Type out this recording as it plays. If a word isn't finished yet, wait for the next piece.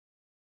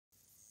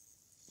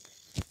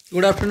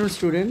Good afternoon,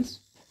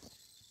 students.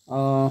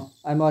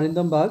 I'm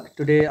Arindam Bag.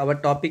 Today, our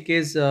topic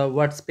is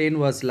What Spain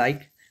Was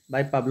Like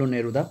by Pablo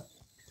Neruda.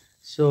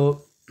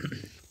 So,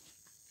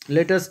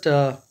 let us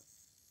uh,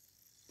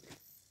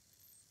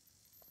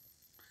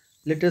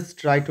 let us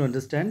try to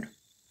understand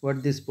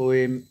what this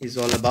poem is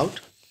all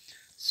about.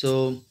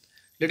 So,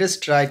 let us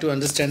try to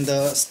understand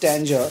the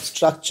stanza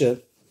structure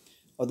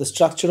or the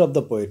structure of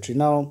the poetry.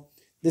 Now,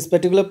 this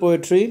particular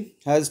poetry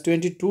has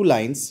 22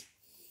 lines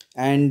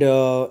and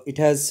it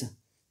has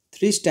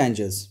three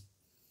stanzas.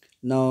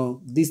 Now,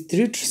 these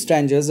three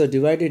stanzas are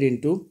divided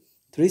into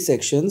three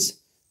sections.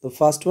 The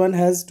first one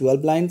has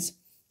 12 lines,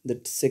 the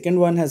second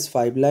one has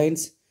 5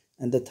 lines,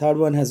 and the third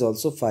one has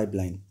also 5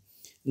 lines.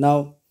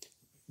 Now,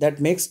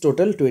 that makes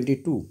total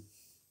 22.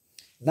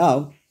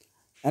 Now,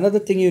 another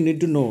thing you need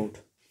to note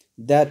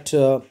that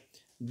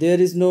there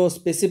is no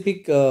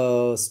specific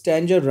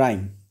stanza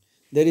rhyme.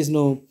 There is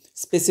no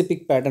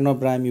specific pattern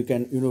of rhyme you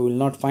will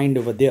not find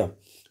over there.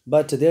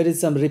 But there is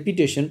some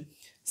repetition,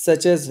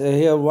 such as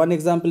here one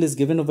example is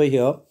given over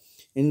here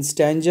in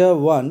stanza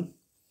 1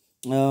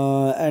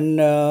 and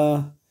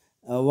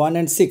 1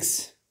 and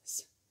 6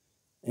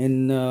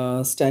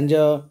 in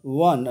stanza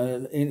 1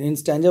 in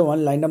stanza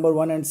 1 line number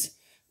 1 and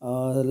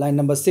line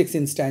number 6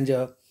 in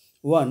stanza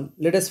 1.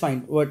 Let us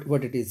find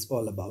what it is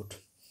all about.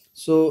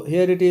 So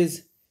here it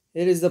is.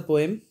 Here is the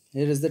poem.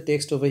 Here is the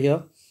text over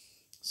here.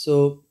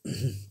 So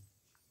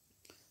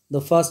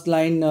the first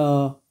line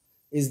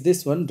is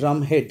this one,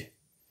 drum head.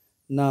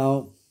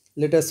 Now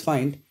let us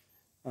find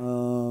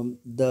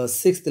the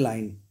sixth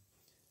line,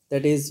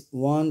 that is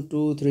 1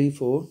 2 3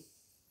 4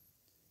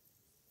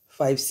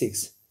 5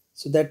 6.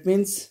 So that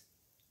means,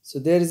 so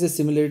there is a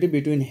similarity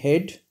between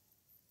head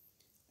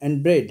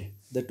and bread.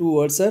 The two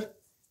words are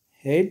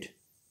head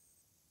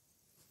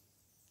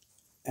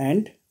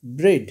and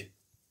bread,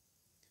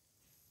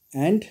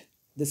 and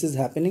this is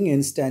happening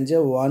in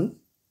stanza 1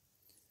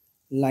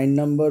 line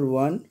number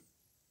 1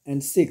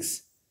 and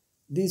 6.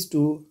 These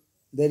two,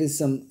 there is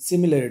some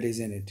similarities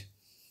in it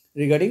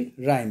regarding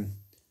rhyme.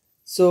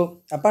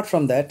 So apart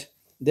from that,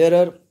 there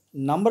are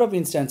number of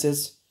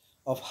instances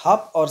of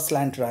half or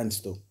slant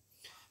rhymes though.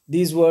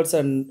 These words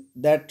are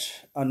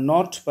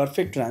not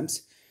perfect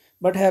rhymes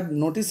but have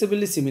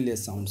noticeably similar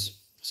sounds.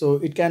 So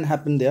it can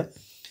happen there.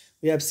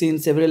 We have seen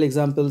several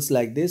examples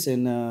like this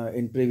in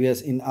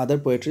other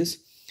poetries.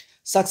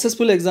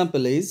 Successful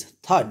example is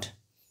third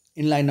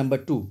in line number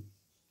 2.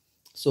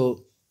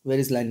 So where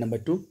is line number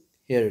 2?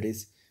 Here it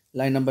is.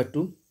 Line number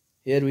 2.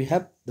 Here we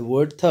have the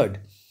word third.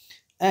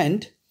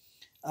 And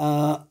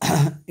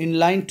in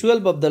line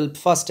 12 of the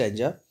first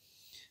stanza,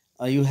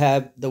 you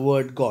have the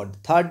word God.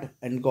 Third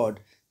and God.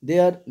 They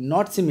are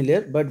not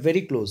similar but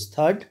very close.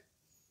 Third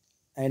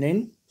and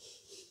in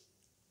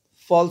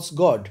false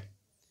God,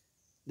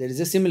 there is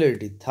a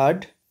similarity.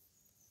 Third,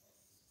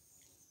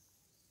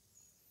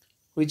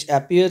 which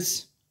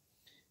appears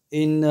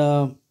in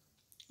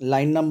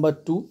line number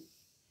 2,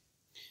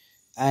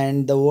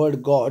 and the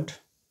word God,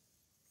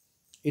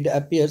 it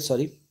appears,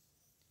 sorry,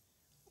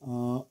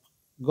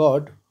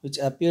 God, which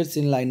appears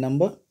in line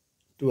number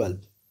 12.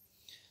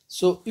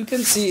 So you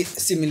can see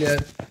similar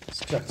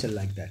structure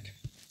like that.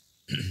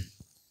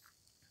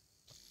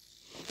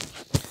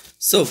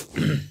 So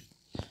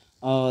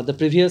the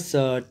previous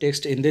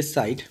text in this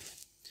side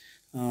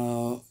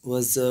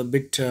was a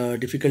bit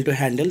difficult to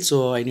handle,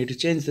 so I need to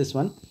change this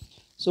one.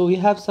 So we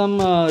have some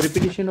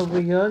repetition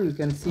over here. You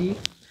can see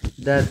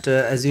that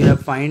as you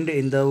have find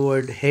in the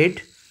word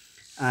head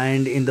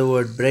and in the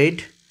word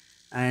bread,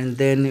 and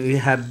then we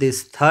have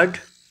this third,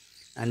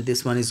 and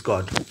this one is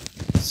God.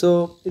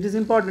 So it is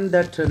important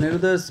that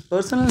Neruda's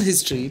personal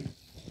history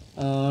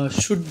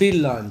should be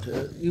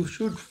learned. You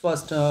should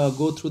first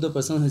go through the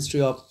personal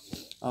history of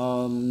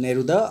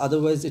Neruda,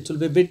 otherwise it will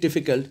be a bit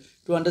difficult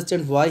to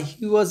understand why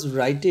he was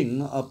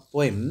writing a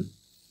poem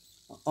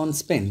on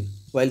Spain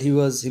while he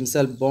was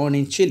himself born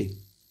in Chile.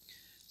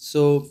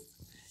 So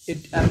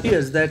it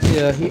appears that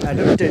he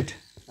adopted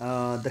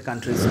the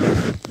country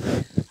Spain.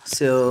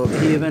 So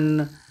he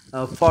even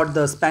fought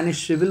the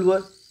Spanish Civil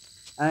War,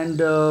 and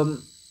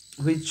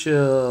which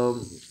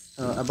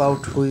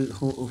about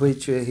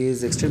which he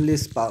is extremely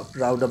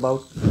proud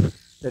about,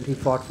 that he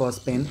fought for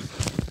Spain.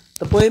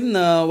 The poem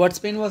What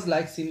Spain Was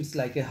Like seems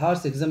like a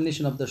harsh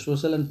examination of the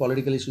social and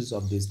political issues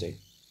of this day,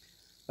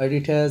 but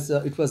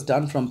it was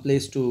done from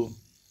place to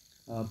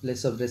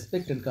place of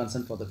respect and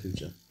concern for the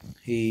future.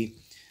 He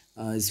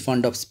is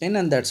fond of Spain,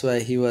 and that's why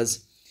he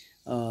was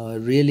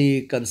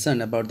really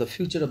concerned about the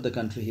future of the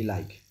country he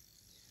liked.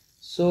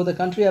 So the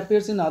country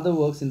appears in other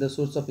works in the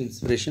source of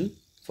inspiration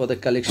for the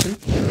collection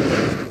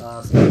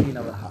Spain in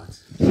Our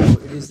Hearts. So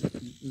it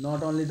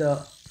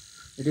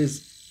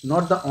is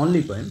not the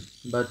only poem,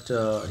 but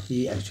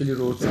he actually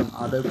wrote some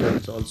other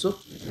poems also,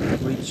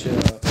 which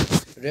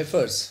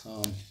refers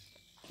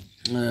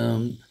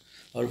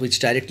or which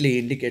directly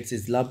indicates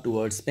his love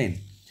towards Spain.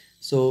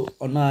 So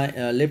on my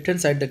left hand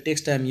side, the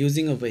text I am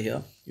using over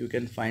here, you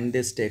can find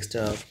this text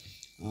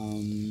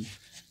um,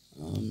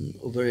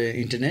 over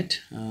internet.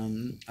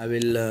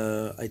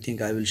 I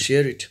think I will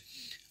share it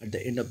at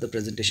the end of the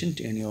presentation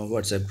in your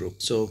WhatsApp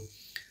group. So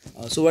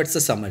what's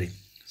the summary?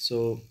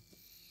 So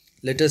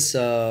let us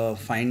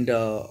find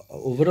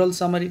overall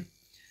summary,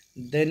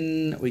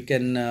 then we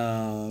can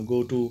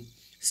go to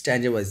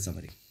stanza wise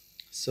summary.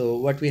 So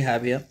what we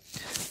have here,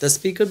 the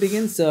speaker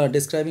begins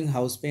describing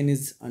how Spain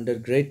is under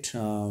great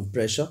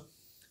pressure.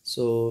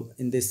 So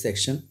in this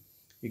section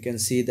you can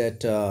see that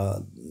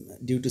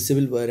due to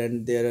civil war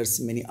and there are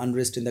many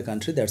unrest in the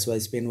country, that's why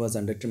Spain was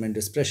under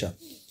tremendous pressure.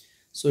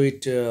 So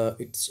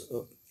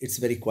it's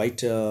very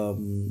quite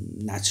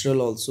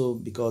natural also,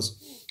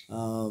 because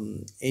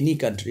any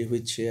country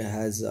which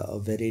has a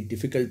very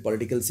difficult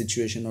political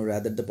situation, or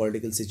rather the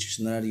political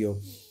situation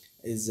scenario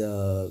is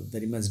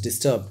very much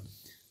disturbed,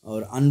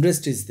 or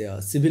unrest is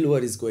there, civil war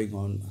is going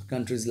on,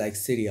 countries like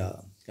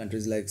Syria,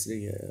 countries like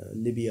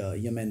Libya,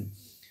 Yemen,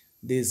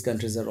 these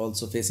countries are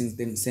also facing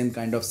the same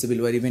kind of civil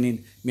war, even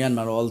in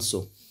Myanmar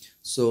also.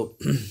 So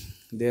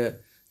their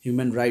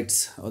human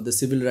rights or the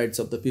civil rights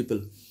of the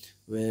people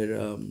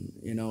were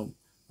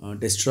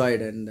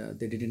destroyed, and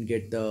they didn't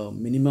get the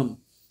minimum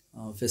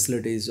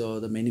facilities or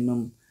the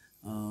minimum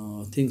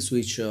things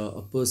which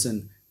a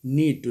person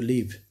need to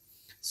live.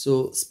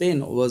 So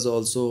Spain was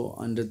also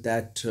under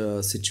that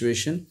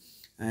situation,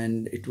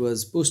 and it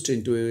was pushed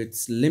into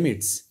its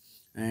limits,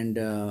 and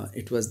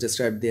it was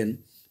described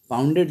then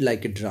pounded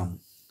like a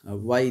drum.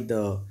 Why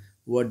the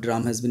word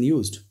drum has been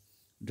used?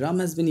 Drum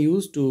has been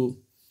used to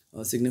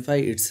signify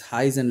its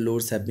highs and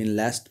lows have been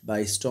lashed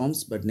by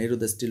storms, but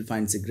Neruda still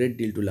finds a great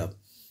deal to love.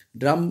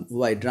 Drum,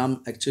 why?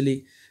 Drum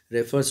actually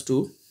refers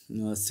to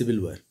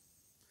civil war.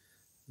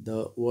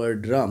 The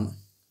word drum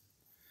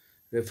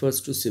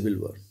refers to civil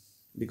war,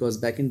 because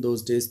back in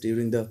those days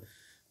during the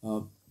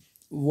uh,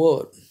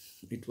 war,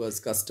 it was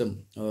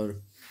custom, or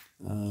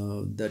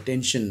the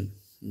tension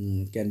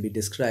can be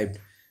described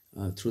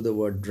through the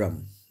word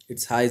drum.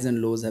 Its highs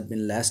and lows have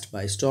been lashed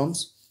by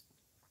storms,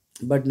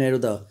 but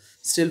Neruda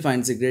still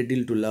finds a great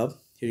deal to love.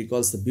 He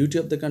recalls the beauty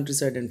of the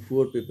countryside and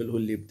poor people who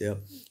lived there.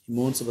 He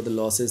mourns over the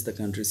losses the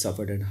country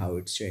suffered and how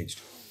it's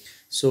changed.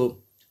 So,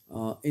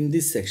 in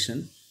this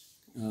section,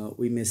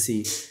 we may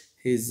see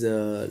his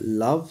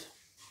love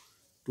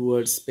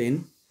towards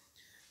Spain.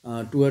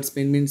 Towards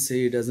Spain means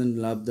he doesn't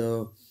love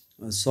the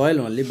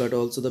soil only, but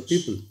also the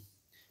people.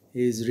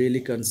 He is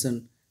really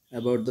concerned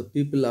about the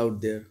people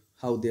out there,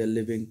 how they are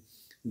living,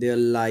 their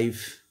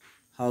life,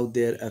 how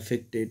they are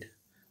affected,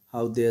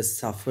 how they are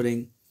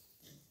suffering,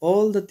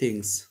 all the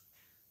things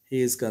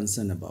he is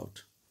concerned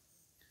about.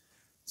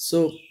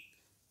 So,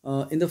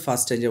 in the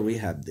first stanza, we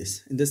have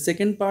this. In the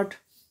second part,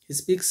 he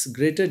speaks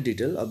greater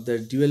detail of the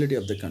duality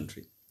of the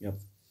country. Yep.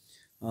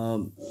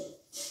 Um,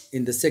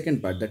 in the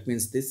second part, that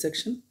means this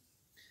section,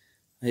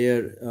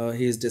 here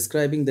he is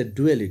describing the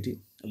duality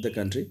of the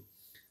country.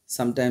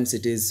 Sometimes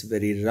it is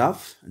very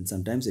rough and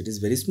sometimes it is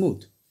very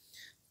smooth.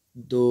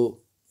 Though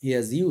he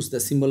has used the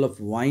symbol of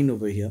wine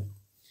over here,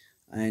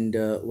 and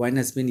wine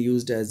has been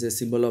used as a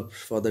symbol of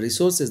for the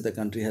resources the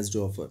country has to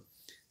offer.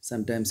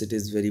 Sometimes it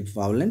is very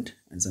violent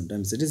and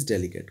sometimes it is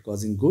delicate,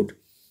 causing good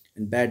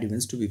and bad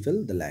events to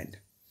befall the land.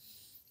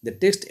 The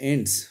text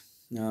ends.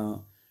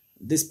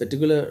 This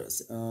particular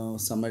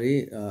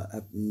summary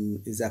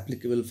is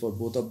applicable for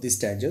both of these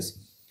stanzas.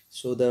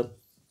 So the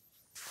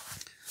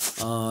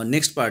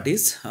next part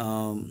is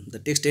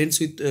the text ends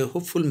with a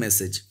hopeful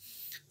message.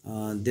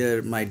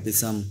 There might be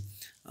some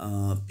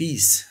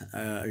peace.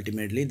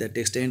 Ultimately, the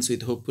text ends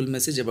with hopeful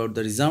message about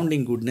the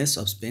resounding goodness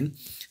of Spain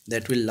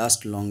that will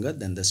last longer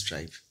than the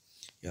strife.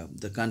 Yeah,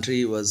 the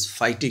country was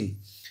fighting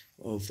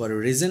for a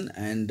reason,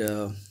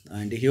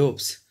 and he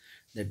hopes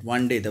that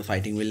one day the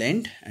fighting will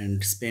end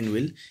and Spain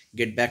will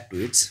get back to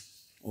its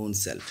own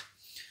self.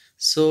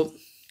 So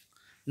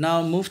now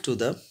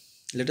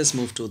let us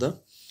move to the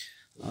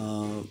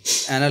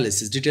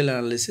detailed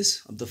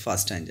analysis of the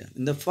first stanza.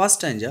 In the first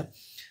stanza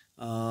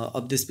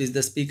of this piece,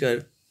 the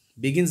speaker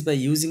begins by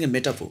using a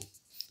metaphor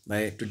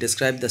to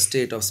describe the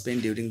state of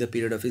Spain during the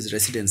period of his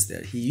residence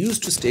there. He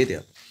used to stay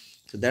there.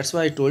 So that's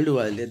why I told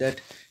you earlier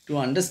that to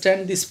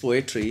understand this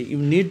poetry, you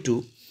need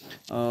to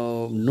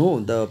know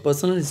the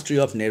personal history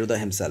of Neruda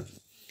himself.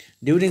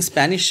 During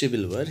Spanish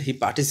Civil War, he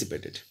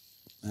participated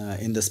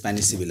in the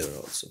Spanish Civil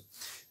War also.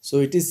 So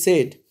it is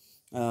said,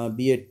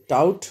 be a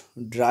tout,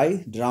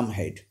 dry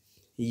drumhead.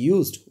 He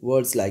used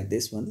words like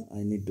this one.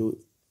 I need to,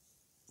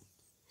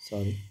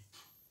 sorry.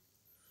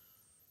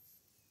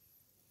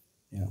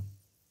 Yeah.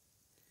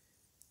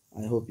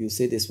 I hope you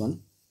say this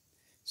one.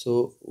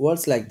 So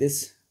words like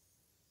this,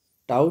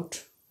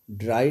 tout,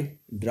 dry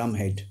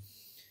drumhead,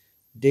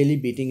 daily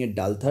beating a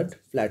dull thud,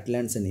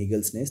 flatlands and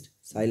eagle's nest,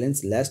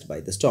 silence lashed by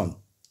the storm.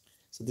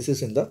 So this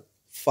is in the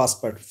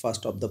first part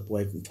of the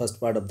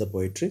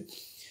poetry.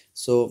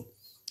 So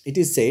it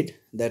is said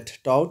that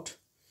tout,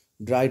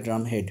 dry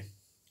drumhead.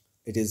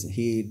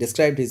 He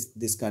described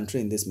this country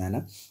in this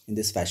manner, in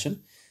this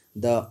fashion.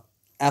 The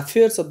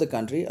affairs of the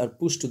country are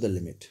pushed to the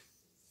limit.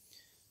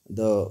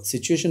 The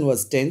situation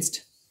was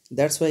tensed.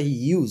 That's why he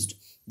used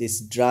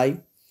this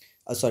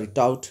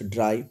tout,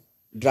 dry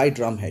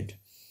drumhead.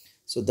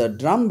 So the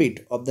drum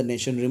beat of the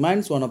nation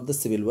reminds one of the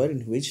civil war in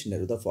which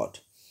Neruda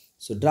fought.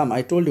 So drum,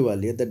 I told you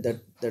earlier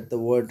that the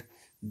word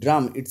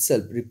drum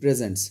itself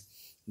represents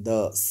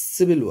the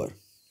civil war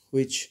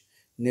which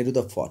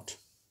Neruda fought.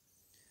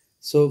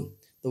 So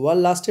the war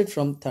lasted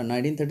from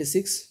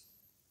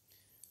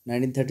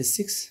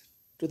 1936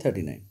 to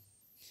 39.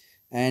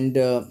 And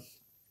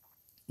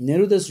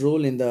Neruda's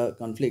role in the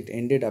conflict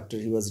ended after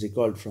he was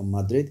recalled from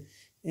Madrid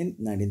in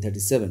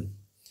 1937.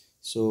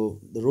 So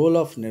the role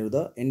of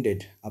Neruda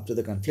ended after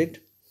the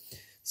conflict.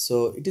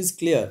 So it is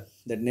clear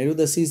that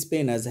Neruda sees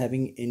Spain as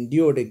having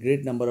endured a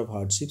great number of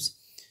hardships.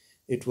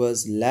 It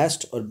was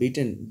lashed or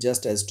beaten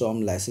just as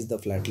storm lashes the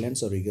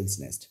flatlands or eagle's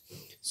nest.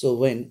 So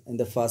when in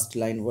the first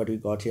line, what we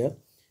got here,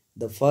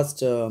 the first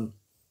two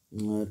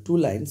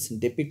lines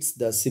depicts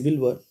the civil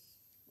war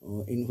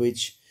in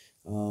which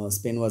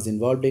Spain was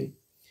involved in,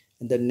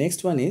 and the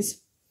next one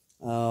is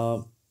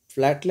uh,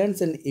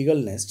 flatlands and eagle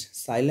nest,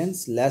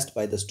 silence lashed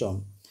by the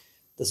storm.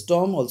 The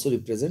storm also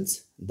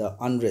represents the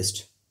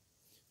unrest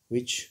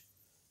which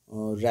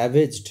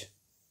ravaged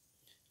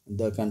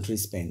the country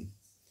Spain.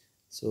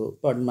 So,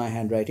 pardon my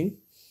handwriting.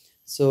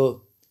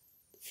 So,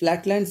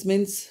 flatlands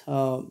means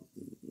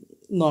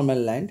normal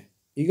land.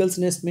 Eagle's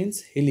nest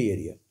means hilly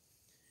area.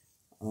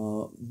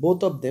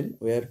 Both of them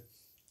were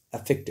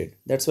affected.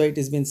 That's why it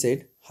has been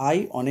said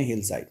high on a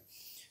hillside.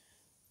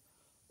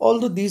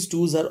 Although these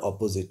twos are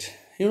opposite.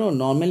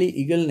 Normally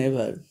eagle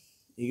never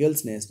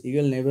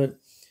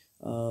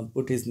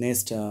put his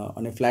nest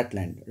on a flat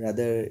land.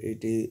 Rather,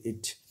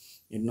 it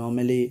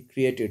normally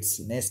creates its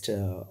nest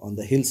on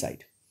the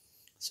hillside.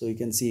 So you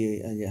can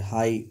see a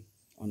high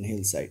on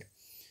hillside.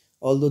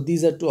 Although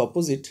these are two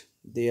opposite,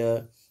 they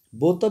are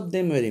both of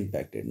them were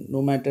impacted.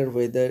 No matter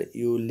whether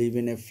you live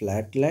in a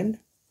flat land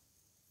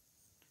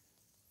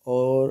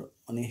or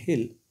on a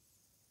hill,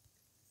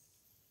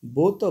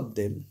 both of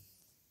them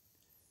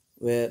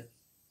were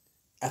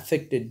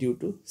affected due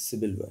to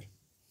civil war.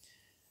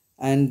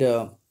 And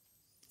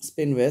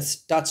Spain was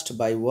touched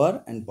by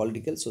war and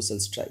political social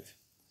strife.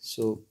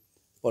 So,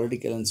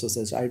 political and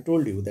social. I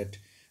told you that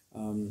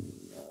um,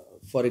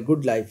 for a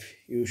good life,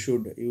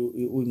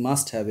 we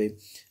must have a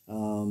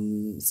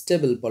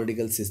stable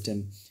political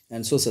system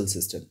and social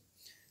system.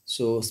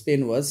 So,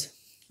 Spain was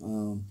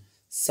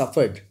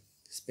suffered.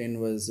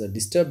 Spain was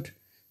disturbed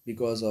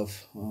because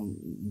of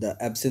the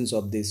absence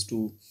of these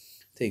two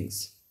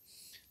things.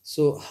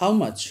 So, how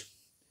much?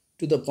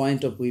 To the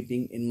point of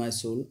weeping in my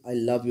soul, I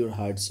love your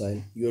hard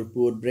soil, your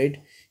poor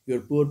bread, your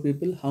poor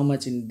people. How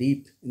much in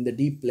the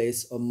deep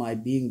place of my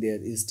being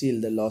there is still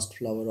the lost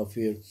flower of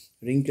your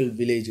wrinkled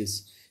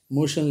villages,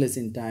 motionless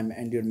in time,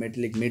 and your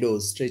metallic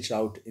meadows stretched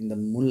out in the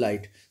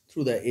moonlight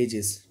through the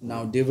ages,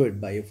 now devoured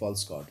by a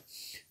false god.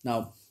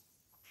 Now,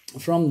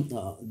 from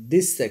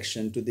this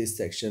section to this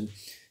section,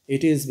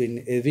 it has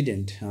been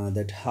evident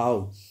that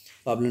how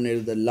Pablo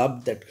Neruda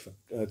loved that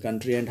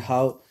country and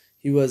how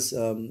he was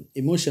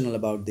emotional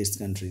about this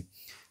country.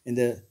 In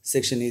the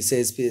section, he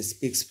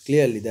speaks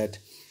clearly that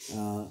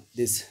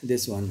this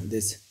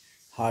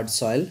hard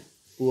soil,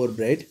 poor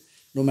bread,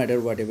 no matter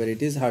whatever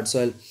it is, hard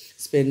soil.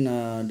 Spain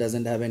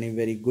doesn't have any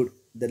very good.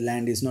 The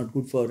land is not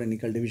good for any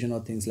cultivation or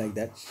things like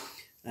that,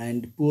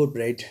 and poor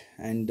bread,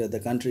 and the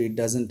country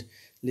doesn't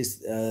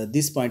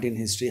this point in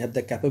history have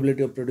the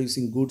capability of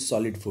producing good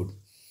solid food.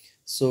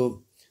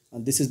 So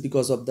this is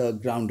because of the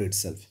ground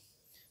itself.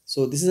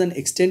 So this is an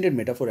extended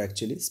metaphor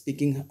actually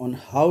speaking on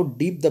how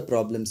deep the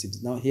problem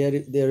is. Now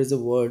here there is a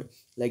word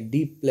like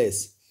deep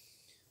place.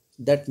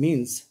 That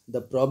means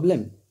the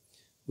problem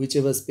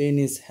whichever Spain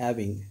is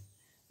having,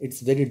 it's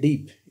very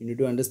deep. You need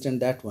to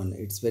understand that one.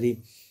 It's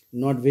very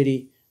not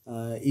very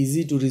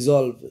easy to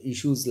resolve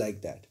issues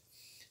like that.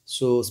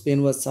 So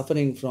Spain was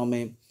suffering from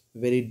a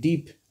very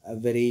deep, a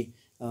very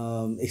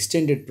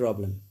extended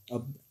problem.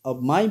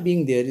 Of my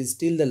being there is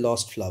still the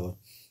lost flower.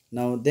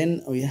 Now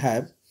then we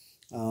have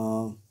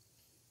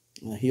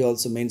he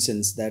also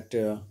mentions that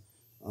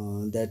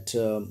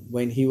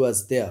when he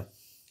was there,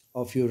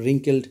 of your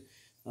wrinkled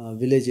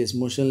villages,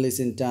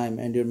 motionless in time,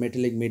 and your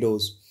metallic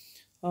meadows,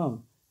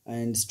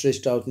 and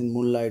stretched out in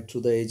moonlight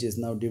through the ages,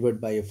 now devoured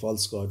by a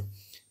false god.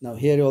 Now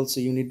here also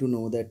you need to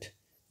know that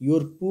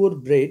your poor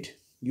bread,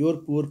 your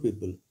poor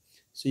people.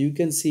 So you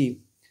can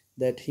see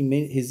that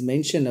his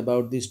mention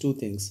about these two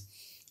things.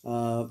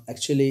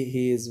 Actually,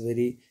 he is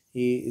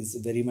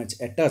very much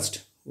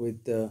attached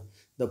with the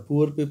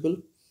poor people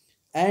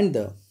and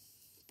the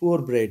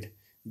poor bread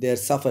they are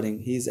suffering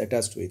he is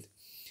attached with.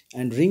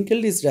 And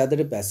wrinkled is rather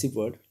a passive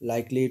word,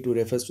 likely to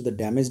refers to the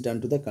damage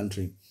done to the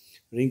country.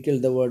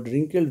 Wrinkled, the word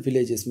wrinkled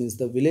villages means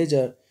the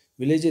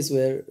villages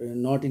were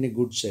not in a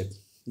good shape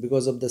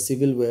because of the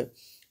civil war.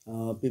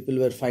 People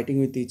were fighting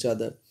with each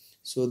other,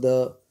 so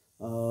the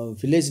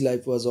village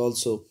life was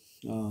also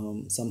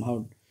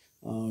somehow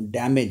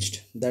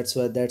damaged. That's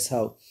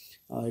how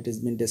it has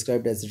been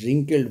described as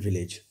wrinkled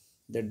village.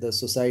 That the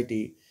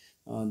society,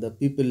 the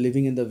people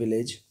living in the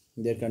village,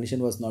 their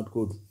condition was not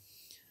good.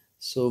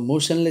 So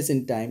motionless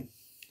in time,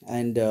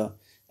 and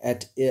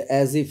at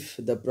as if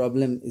the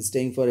problem is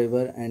staying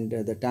forever, and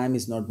the time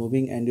is not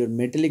moving, and your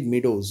metallic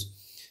meadows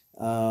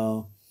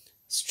uh,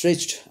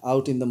 stretched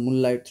out in the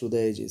moonlight through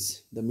the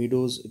edges. The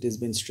meadows, it has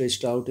been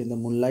stretched out in the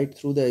moonlight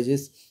through the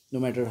edges, no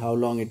matter how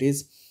long it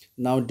is,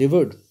 now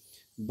devoured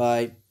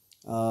by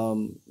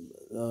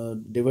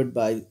devoured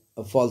by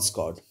a false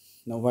god.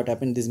 Now what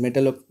happened, this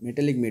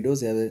metallic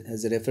meadows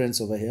has a reference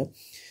over here.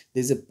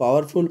 There is a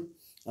powerful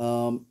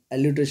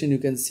alliteration. You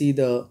can see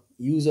the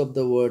use of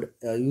the word,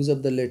 use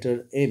of the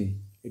letter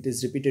M. It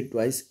is repeated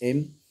twice.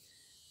 M.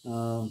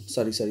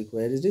 Sorry.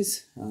 Where is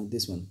this?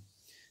 This one.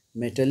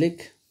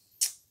 Metallic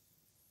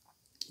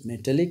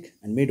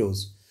and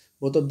meadows.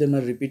 Both of them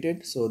are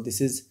repeated. So this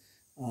is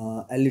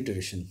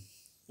alliteration.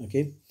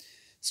 Okay.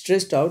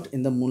 Stretched out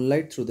in the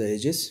moonlight through the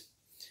edges,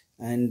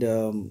 and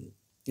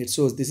it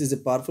shows this is a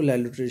powerful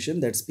alliteration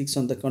that speaks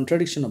on the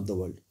contradiction of the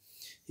world.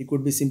 He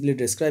could be simply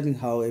describing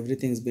how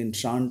everything's been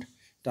turned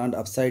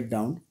upside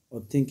down,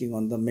 or thinking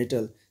on the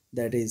metal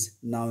that is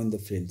now in the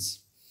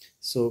fields.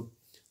 So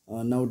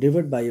now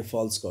devoured by a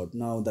false god.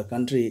 Now the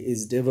country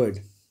is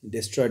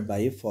destroyed by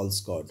a false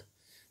god,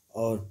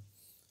 or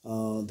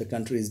the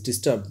country is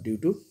disturbed due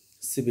to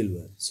civil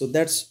war. So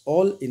that's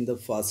all in the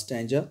first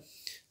stanza,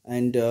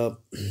 and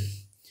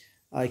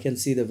I can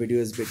see the video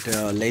is a bit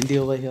lengthy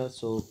over here,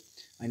 so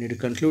I need to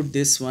conclude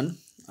this one.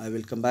 I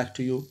will come back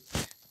to you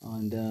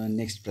on the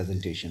next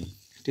presentation.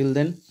 Till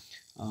then,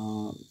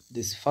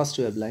 this first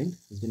web line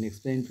has been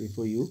explained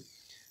before you.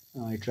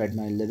 I tried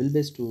my level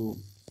best to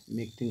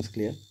make things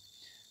clear.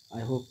 I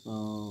hope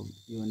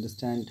you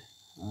understand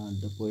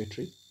the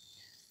poetry,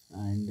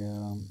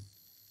 and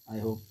I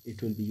hope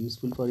it will be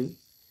useful for you.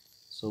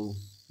 So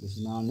this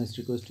is my honest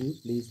request to you.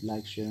 Please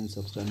like, share and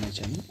subscribe my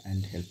channel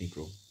and help me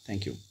grow.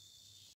 Thank you.